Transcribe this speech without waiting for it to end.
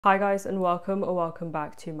Hi guys, and welcome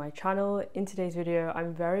back to my channel. In today's video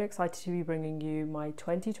I'm very excited to be bringing you my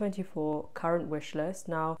 2024 current wish list.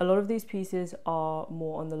 Now a lot of these pieces are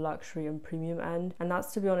more on the luxury and premium end, and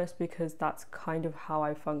that's, to be honest, because that's kind of how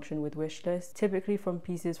I function with wish lists. Typically from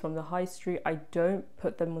pieces from the high street, I don't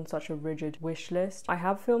put them on such a rigid wish list. I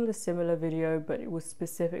have filmed a similar video, but it was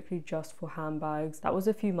specifically just for handbags. That was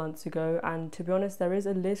a few months ago, and to be honest there is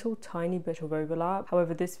a little tiny bit of overlap.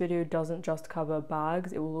 However, this video doesn't just cover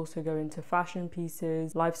bags, it will also go into fashion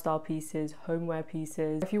pieces, lifestyle pieces, homeware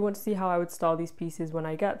pieces. If you want to see how I would style these pieces when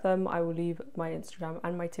I get them, I will leave my Instagram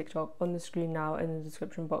and my TikTok on the screen now in the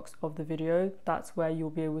description box of the video. That's where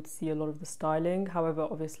you'll be able to see a lot of the styling. However,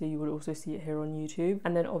 obviously you will also see it here on YouTube.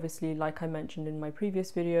 And then obviously, like I mentioned in my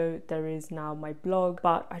previous video, there is now my blog,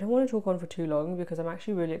 but I don't want to talk on for too long because I'm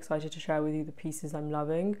actually really excited to share with you the pieces I'm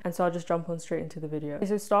loving. And so I'll just jump on straight into the video. Okay,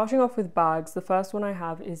 so starting off with bags, the first one I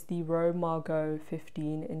have is the Rimowa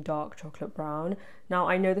 15 in dark chocolate brown. Now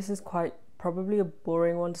I know this is probably a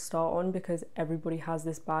boring one to start on because everybody has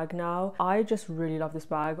this bag now. I just really love this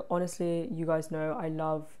bag. Honestly, you guys know I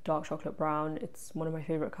love dark chocolate brown. It's one of my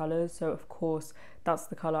favorite colors, so of course that's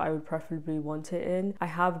the color I would preferably want it in. I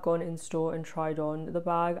have gone in store and tried on the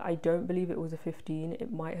bag. I don't believe it was a 15,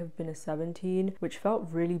 it might have been a 17, which felt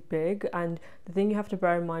really big. And the thing you have to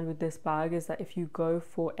bear in mind with this bag is that if you go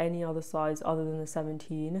for any other size other than the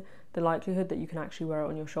 17, the likelihood that you can actually wear it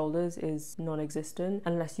on your shoulders is non-existent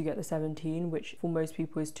unless you get the 17, which for most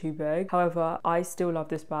people is too big. However, I still love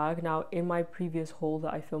this bag. Now in my previous haul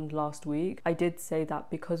that I filmed last week, I did say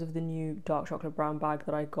that because of the new dark chocolate brown bag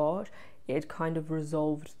that I got, it kind of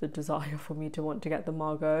resolved the desire for me to want to get the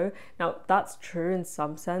Margot. Now that's true in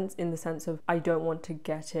some sense, in the sense of I don't want to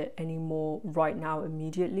get it anymore right now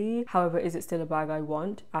immediately. However, is it still a bag I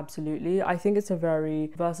want? Absolutely. I think it's a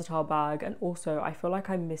very versatile bag, and also I feel like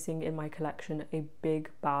I'm missing in my collection a big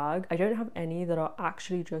bag. I don't have any that are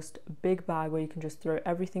actually just a big bag where you can just throw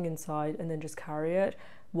everything inside and then just carry it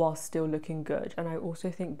while still looking good. And I also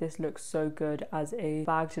think this looks so good as a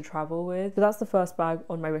bag to travel with. So that's the first bag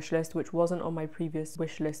on my wish list, which wasn't on my previous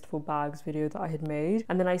wish list for bags video that I had made.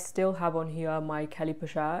 And then I still have on here my Kelly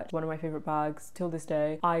Pochette, one of my favorite bags till this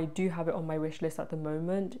day. I do have it on my wish list at the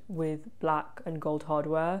moment with black and gold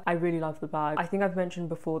hardware. I really love the bag. I think I've mentioned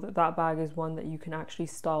before that that bag is one that you can actually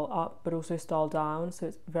style up but also style down, so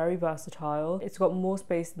it's very versatile. It's got more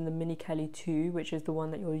space than the mini Kelly 2, which is the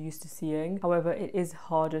one that you're used to seeing. However, it is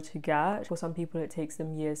harder to get. For some people it takes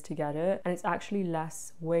them years to get it, and it's actually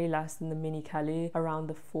way less than the mini Kelly, around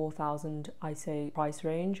the 4,000 I say price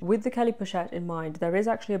range. With the Kelly Pochette in mind, there is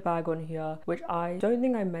actually a bag on here which I don't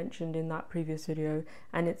think I mentioned in that previous video,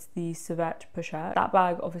 and it's the Civet Pochette. That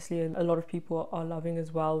bag obviously a lot of people are loving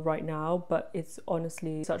as well right now, but it's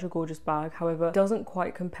honestly such a gorgeous bag. However, it doesn't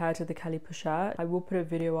quite compare to the Kelly Pochette. I will put a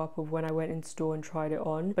video up of when I went in store and tried it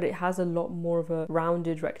on, but it has a lot more of a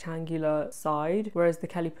rounded rectangular side, whereas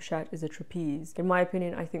the Kelly Pochette is a trapeze. In my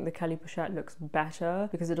opinion, I think the Kelly Pochette looks better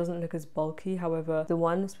because it doesn't look as bulky. However, the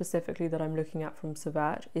one specifically that I'm looking at from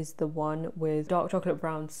Civet is the one with dark chocolate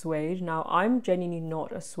brown suede. Now I'm genuinely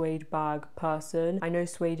not a suede bag person. I know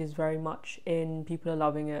suede is very much in, people are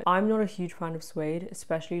loving it. I'm not a huge fan of suede,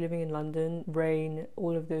 especially living in London. Rain,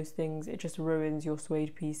 all of those things, it just ruins your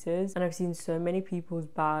suede pieces. And I've seen so many people's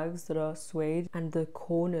bags that are suede and the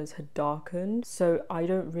corners had darkened, so I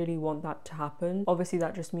don't really want that to happen. Obviously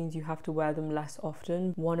that just means you have to wear them less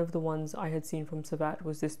often. One of the ones I had seen from Civet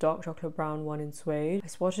was this dark chocolate brown one in suede. I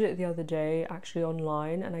spotted it the other day actually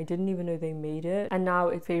online, and I didn't even know they made it, and now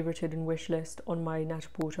it's favorited in wishlist on my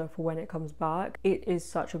Net-a-Porter for when it comes back. It is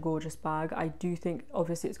such a gorgeous bag. I do think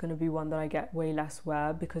obviously it's going to be one that I get way less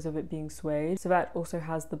wear because of it being suede. Civet also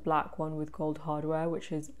has the black one with gold hardware,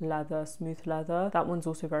 which is leather, smooth leather. That one's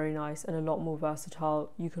also very nice and a lot more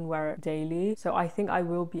versatile. You can wear it daily, so I think I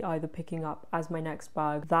will be either picking up as my next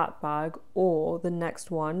bag that bag or the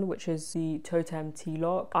next one, which is the Totem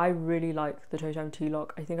T-Lock. I really like the Totem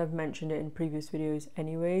T-Lock. I think I've mentioned it in previous videos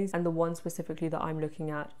anyways, and the one specifically that I'm looking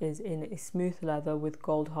at is in a smooth leather with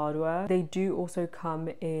gold hardware. They do also come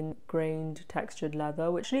in grained textured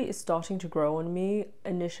leather, which actually is starting to grow on me.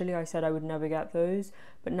 Initially I said I would never get those,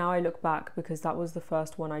 but now I look back because that was the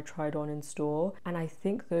first one I tried on in store, and I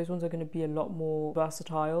think those ones are going to be a lot more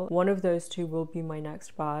versatile. One of those two will be my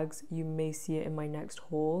next bags. You may see it in my next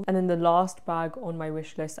haul. And then the last bag on my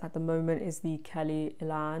wish list at the moment is the Kelly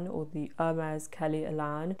Elan, or the Hermès Kelly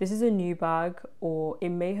Elan. This is a new bag, or it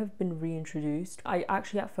may have been reintroduced. I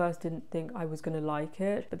actually at first didn't think I was going to like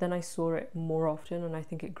it, but then I saw it more often and I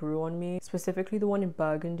think it grew on me, specifically the one in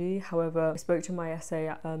burgundy. However, I spoke to my SA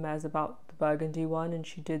at Hermès about the burgundy one, and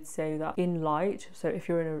she did say that in light, so if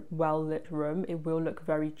you're in a well lit room, it will look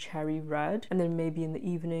very cherry red, and then maybe in the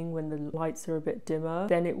evening when the lights are a bit dimmer,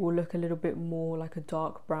 then it will look a little bit more like a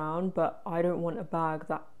dark brown. But I don't want a bag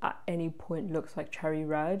that at any point looks like cherry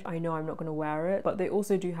red. I know I'm not going to wear it. But they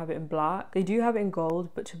also do have it in black. They do have it in gold,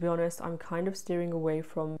 but to be honest, I'm kind of steering away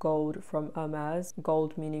from gold from Hermès.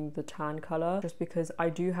 Gold meaning the tan color, just because I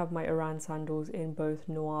do have my Iran sandals in both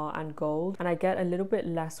noir and gold, and I get a little bit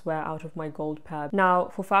less wear out of my gold pair. Now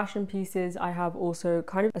for fashion pieces, I have also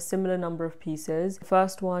kind of a similar number of pieces. The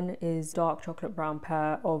first one is dark chocolate brown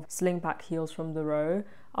pair of slingback heels from the row.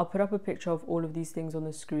 I'll put up a picture of all of these things on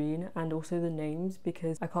the screen and also the names,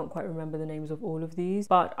 because I can't quite remember the names of all of these.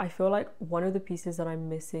 But I feel like one of the pieces that I'm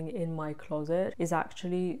missing in my closet is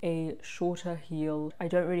actually a shorter heel. I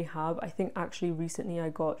don't really have. I think actually recently I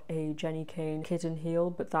got a Jenny Kane kitten heel,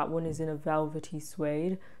 but that one is in a velvety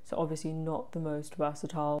suede, so obviously not the most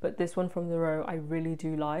versatile. But this one from the row I really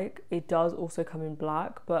do like. It does also come in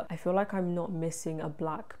black, but I feel like I'm not missing a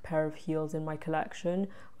black pair of heels in my collection.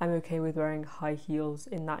 I'm okay with wearing high heels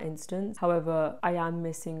in that instance. However, I am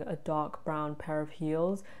missing a dark brown pair of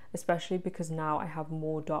heels, especially because now I have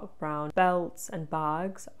more dark brown belts and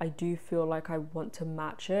bags. I do feel like I want to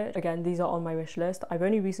match it. Again, these are on my wish list. I've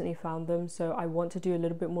only recently found them, so I want to do a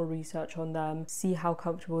little bit more research on them, see how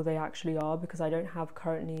comfortable they actually are, because I don't have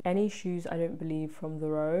currently any shoes, I don't believe, from the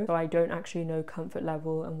row, so I don't actually know comfort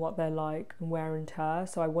level and what they're like and wear and tear.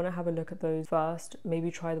 So I want to have a look at those first, maybe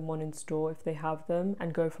try them on in store if they have them,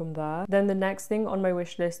 and go from there. Then the next thing on my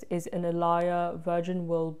wish list is an Elan virgin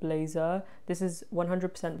wool blazer. This is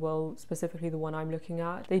 100% wool, specifically the one I'm looking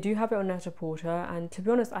at. They do have it on Net-a-Porter, and to be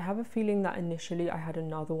honest, I have a feeling that initially I had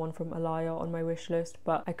another one from Elan on my wish list,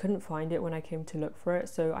 but I couldn't find it when I came to look for it,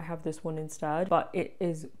 so I have this one instead. But it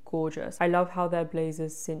is gorgeous. I love how their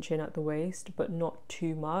blazers cinch in at the waist, but not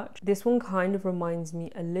too much. This one kind of reminds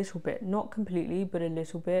me a little bit, not completely, but a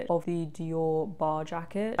little bit of the Dior bar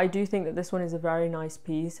jacket. I do think that this one is a very nice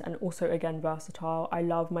piece, and also again versatile. I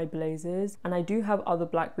love my blazers, and I do have other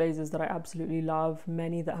black blazers that I absolutely love,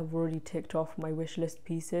 many that have already ticked off my wish list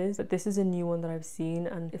pieces, but this is a new one that I've seen,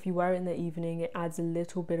 and if you wear it in the evening, it adds a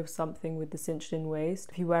little bit of something with the cinched in waist.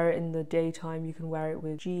 If you wear it in the daytime, you can wear it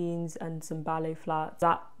with jeans and some ballet flats.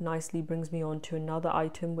 That nicely brings me on to another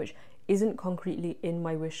item which isn't concretely in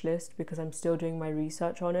my wish list because I'm still doing my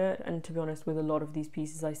research on it, and to be honest, with a lot of these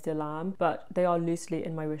pieces I still am, but they are loosely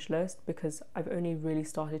in my wish list because I've only really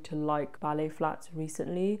started to like ballet flats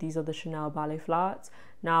recently. These are the Chanel ballet flats.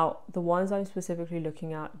 Now, the ones I'm specifically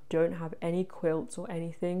looking at don't have any quilts or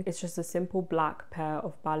anything. It's just a simple black pair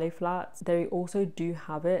of ballet flats. They also do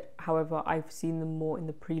have it, however, I've seen them more in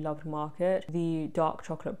the pre-loved market, the dark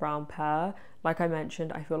chocolate brown pair. Like I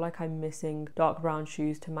mentioned, I feel like I'm missing dark brown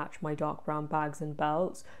shoes to match my dark brown bags and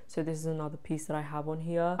belts, so this is another piece that I have on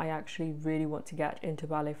here. I actually really want to get into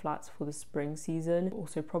ballet flats for the spring season.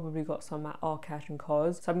 Also probably got some at Arket and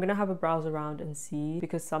Cos, so I'm gonna have a browse around and see,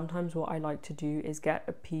 because sometimes what I like to do is get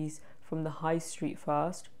a piece from the high street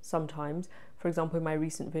first. Sometimes, for example, in my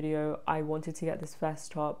recent video, I wanted to get this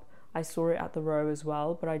vest top. I saw it at the row as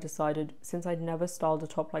well, but I decided, since I'd never styled a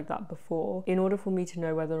top like that before, in order for me to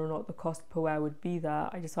know whether or not the cost per wear would be there,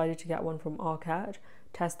 I decided to get one from Arket,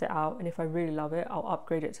 test it out, and if I really love it, I'll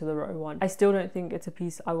upgrade it to the row one. I still don't think it's a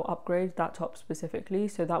piece I will upgrade, that top specifically,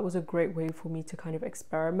 so that was a great way for me to kind of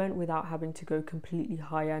experiment without having to go completely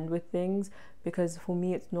high-end with things, because for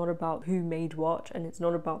me it's not about who made what, and it's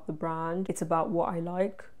not about the brand, it's about what I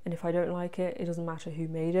like. And if I don't like it, it doesn't matter who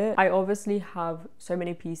made it. I obviously have so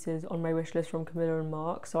many pieces on my wish list from Camilla and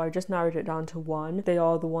Marc, so I just narrowed it down to one. They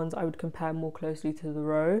are the ones I would compare more closely to the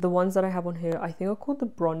row. The ones that I have on here, I think are called the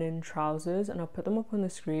Bronin trousers, and I'll put them up on the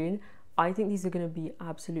screen. I think these are going to be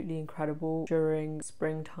absolutely incredible during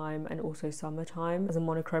springtime and also summertime as a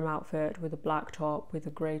monochrome outfit with a black top, with a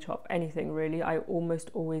grey top, anything really. I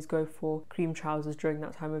almost always go for cream trousers during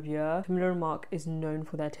that time of year. Camilla and Marc is known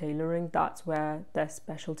for their tailoring. That's where their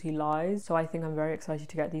specialty lies. So I think I'm very excited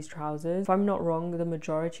to get these trousers. If I'm not wrong, the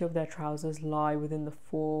majority of their trousers lie within the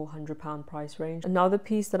 £400 price range. Another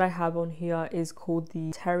piece that I have on here is called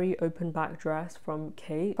the Terry open back dress from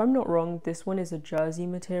Kate. If I'm not wrong, this one is a jersey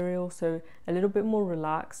material, so a little bit more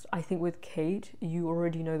relaxed. I think with Kate, you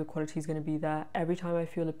already know the quality is going to be there. Every time I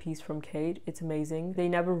feel a piece from Kate, it's amazing. They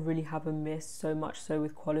never really have a miss, so much so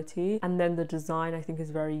with quality. And then the design I think is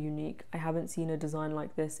very unique. I haven't seen a design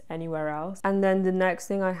like this anywhere else. And then the next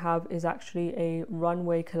thing I have is actually a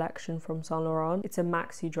runway collection from Saint Laurent. It's a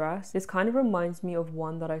maxi dress. This kind of reminds me of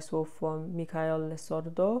one that I saw from Michael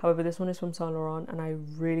Lesordo. However, this one is from Saint Laurent and I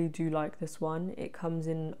really do like this one. It comes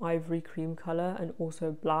in ivory cream color and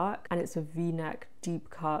also black. and it's a v-neck deep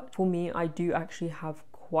cut. For me, I do actually have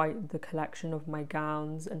quite the collection of my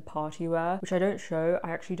gowns and party wear, which I don't show.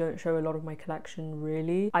 I actually don't show a lot of my collection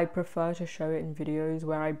really. I prefer to show it in videos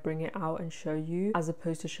where I bring it out and show you, as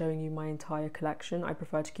opposed to showing you my entire collection. I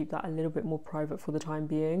prefer to keep that a little bit more private for the time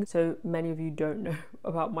being. So many of you don't know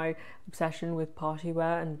about my obsession with party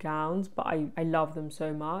wear and gowns, but I love them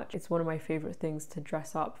so much. It's one of my favorite things to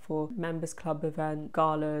dress up for members club event,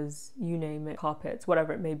 galas, you name it, carpets,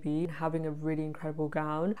 whatever it may be, having a really incredible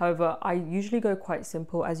gown. However, I usually go quite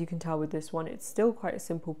simple. As you can tell with this one, it's still quite a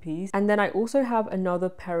simple piece. And then I also have another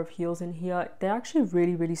pair of heels in here. They're actually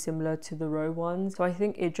really similar to the Row ones, so I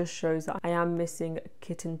think it just shows that I am missing a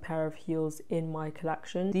kitten pair of heels in my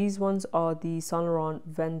collection. These ones are the Saint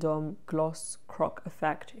Laurent Vendôme Gloss Croc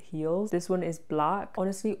Effect heels. This one is black.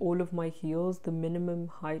 Honestly, all of my heels, the minimum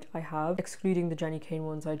height I have, excluding the Jenny Kane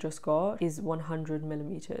ones I just got, is 100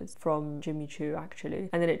 millimeters from Jimmy Choo actually,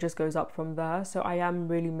 and then it just goes up from there. So I am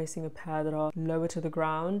really missing a pair that are lower to the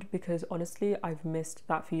ground, because honestly I've missed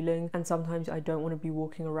that feeling, and sometimes I don't want to be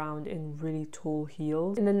walking around in really tall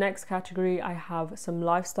heels. In the next category, I have some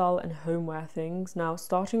lifestyle and homeware things. Now,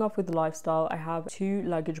 starting off with the lifestyle, I have two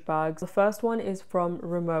luggage bags. The first one is from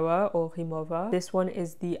Rimowa or Rimowa. This one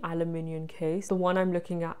is the aluminium case. The one I'm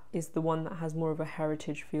looking at is the one that has more of a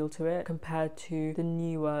heritage feel to it compared to the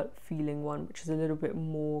newer feeling one, which is a little bit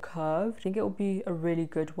more curved. I think it will be a really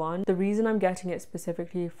good one. The reason I'm getting it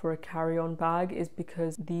specifically for a carry-on bag is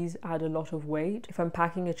because these add a lot of weight. If I'm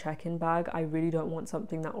packing a check-in bag, I really don't want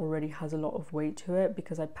something that already has a lot of weight to it,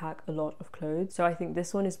 because I pack a lot of clothes. So I think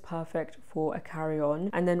this one is perfect for a carry-on.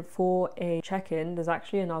 And then for a check-in, there's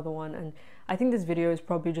actually another one, and I think this video is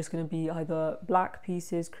probably just going to be either black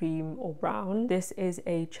pieces, cream or brown. This is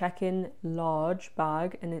a check-in large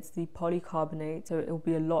bag, and it's the polycarbonate, so it'll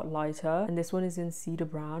be a lot lighter. And this one is in cedar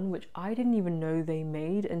brown, which I didn't even know they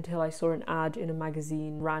made until I saw an ad in a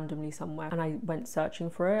magazine randomly somewhere, and I went searching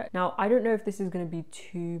for it. Now, I don't know if this is going to be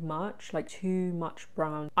too much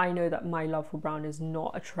brown. I know that my love for brown is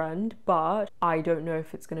not a trend, but I don't know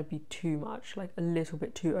if it's going to be too much, like a little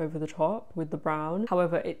bit too over the top with the brown.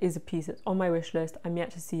 However, it is a piece that's on my wish list. I'm yet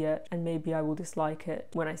to see it, and maybe I will dislike it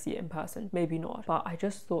when I see it in person, maybe not. But I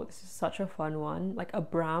just thought this is such a fun one. Like, a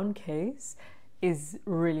brown case is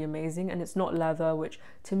really amazing, and it's not leather, which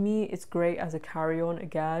to me it's great as a carry-on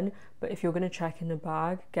again, but if you're going to check in a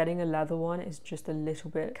bag, getting a leather one is just a little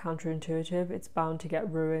bit counterintuitive. It's bound to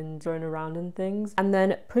get ruined, thrown around and things. And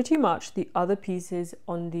then pretty much the other pieces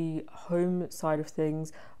on the home side of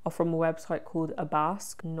things are from a website called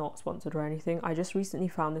Abask, not sponsored or anything. I just recently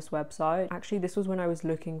found this website. Actually, this was when I was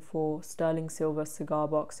looking for sterling silver cigar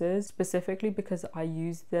boxes, specifically because I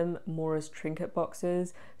use them more as trinket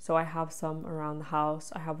boxes. So I have some around the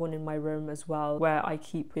house. I have one in my room as well, where I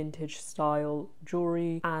keep vintage style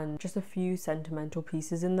jewelry and just a few sentimental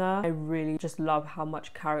pieces in there. I really just love how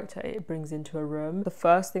much character it brings into a room. The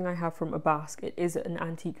first thing I have from Abask, it is an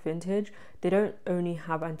antique vintage. They don't only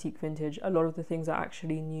have antique vintage. A lot of the things are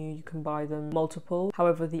actually new. You can buy them multiple.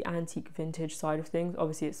 However, the antique vintage side of things,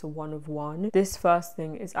 obviously it's a one of one. This first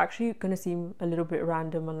thing is actually going to seem a little bit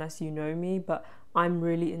random unless you know me, but I'm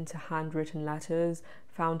really into handwritten letters,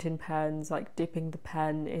 fountain pens, like dipping the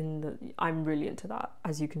pen in the... I'm really into that,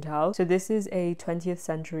 as you can tell. So this is a 20th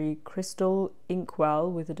century crystal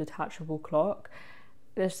inkwell with a detachable clock.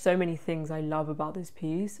 There's so many things I love about this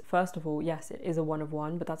piece. First of all, yes, it is a one of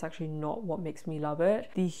one, but that's actually not what makes me love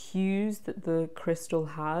it. The hues that the crystal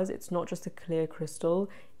has, it's not just a clear crystal.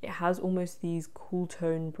 It has almost these cool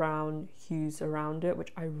tone brown hues around it,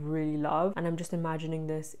 which I really love. And I'm just imagining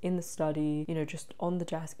this in the study, you know, just on the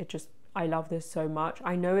desk. I love this so much.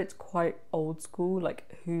 I know it's quite old school,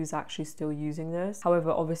 like who's actually still using this?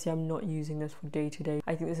 However, obviously I'm not using this for day to day.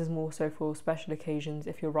 I think this is more so for special occasions.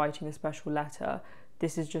 If you're writing a special letter,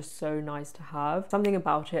 this is just so nice to have. Something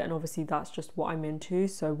about it, and obviously that's just what I'm into,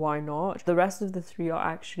 so why not? The rest of the three are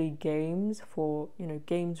actually games for, you know,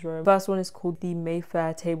 games room. First one is called the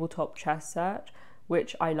Mayfair Tabletop Chess Set,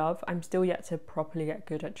 which I love. I'm still yet to properly get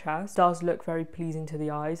good at chess. It does look very pleasing to the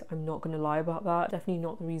eyes, I'm not gonna lie about that. Definitely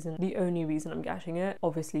not the only reason I'm getting it,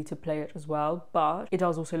 obviously to play it as well, but it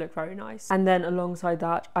does also look very nice. And then alongside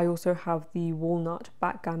that, I also have the walnut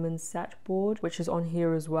backgammon set board, which is on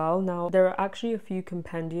here as well. Now, there are actually a few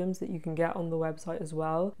compendiums that you can get on the website as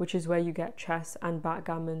well, which is where you get chess and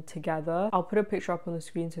backgammon together. I'll put a picture up on the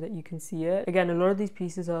screen so that you can see it. Again, a lot of these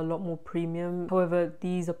pieces are a lot more premium. However,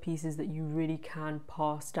 these are pieces that you really can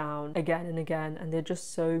pass down again and again, and they're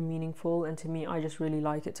just so meaningful, and to me, I just really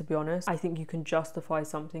like it, to be honest. I think you can justify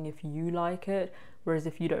something if you like it, whereas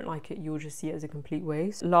if you don't like it, you'll just see it as a complete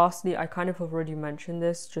waste. Lastly, I kind of have already mentioned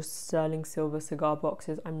this, just sterling silver cigar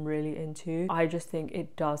boxes I'm really into. I just think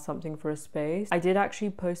it does something for a space. I did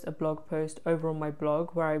actually post a blog post over on my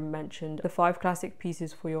blog where I mentioned the 5 classic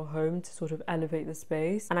pieces for your home to sort of elevate the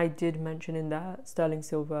space, and I did mention in there sterling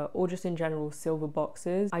silver, or just in general silver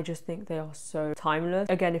boxes. I just think they are so timeless.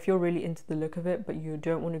 Again, if you're really into the look of it but you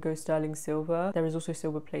don't want to go sterling silver, there is also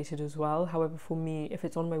silver plated as well. However, for me, if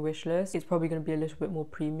it's on my wish list, it's probably going to be a little bit more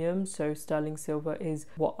premium, so sterling silver is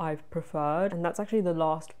what I've preferred, and that's actually the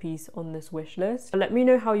last piece on this wish list. Let me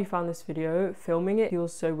know how you found this video. Filming it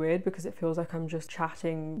feels so weird because it feels like I'm just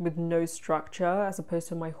chatting with no structure, as opposed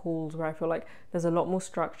to my hauls where I feel like there's a lot more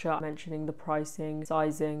structure, mentioning the pricing,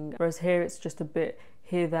 sizing, whereas here it's just a bit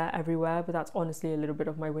here, there, everywhere. But that's honestly a little bit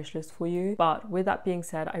of my wish list for you. But with that being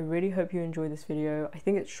said, I really hope you enjoy this video. I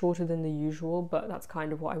think it's shorter than the usual, but that's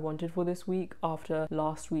kind of what I wanted for this week after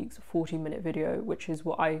last week's 40-minute video, which is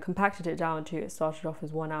what I compacted it down to. It started off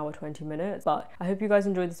as 1 hour 20 minutes, but I hope you guys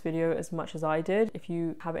enjoyed this video as much as I did. If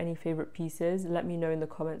you have any favorite pieces, let me know in the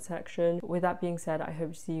comment section. With that being said, I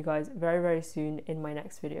hope to see you guys very, very soon in my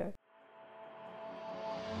next video.